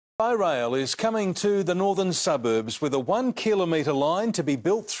Skyrail is coming to the northern suburbs with a 1 kilometre line to be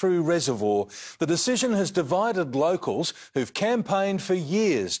built through Reservoir. The decision has divided locals who've campaigned for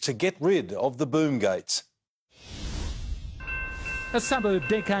years to get rid of the boom gates. A suburb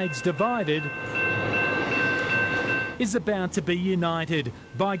decades divided is about to be united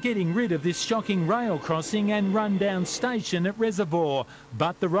by getting rid of this shocking rail crossing and rundown station at Reservoir.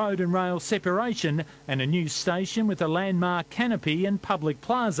 But the road and rail separation and a new station with a landmark canopy and public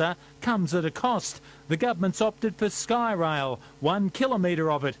plaza comes at a cost. The government's opted for Skyrail, 1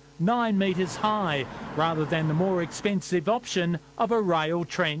 kilometre of it, 9 metres high, rather than the more expensive option of a rail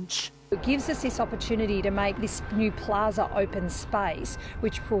trench. It gives us this opportunity to make this new plaza open space,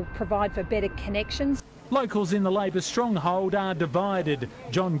 which will provide for better connections. Locals in the Labor stronghold are divided.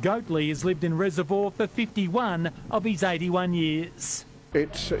 John Goatley has lived in Reservoir for 51 of his 81 years.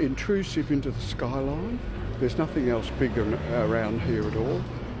 It's intrusive into the skyline. There's nothing else bigger around here at all,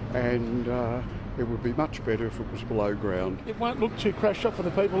 and it would be much better if it was below ground. It won't look too crashed up for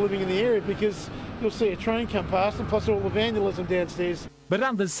the people living in the area because you'll see a train come past and plus all the vandalism downstairs. But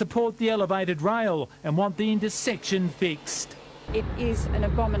others support the elevated rail and want the intersection fixed. It is an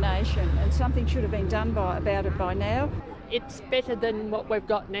abomination and something should have been done about it by now. It's better than what we've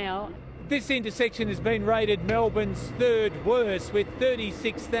got now. This intersection has been rated Melbourne's third worst, with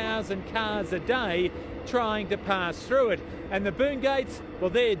 36,000 cars a day trying to pass through it. And the boom gates, well,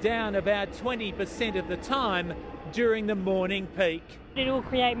 they're down about 20% of the time during the morning peak. It will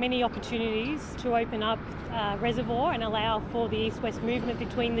create many opportunities to open up Reservoir and allow for the east-west movement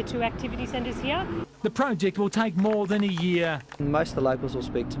between the two activity centres here. The project will take more than a year. Most of the locals will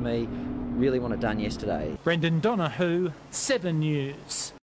speak to me, really want it done yesterday. Brendan Donahue, 7 News.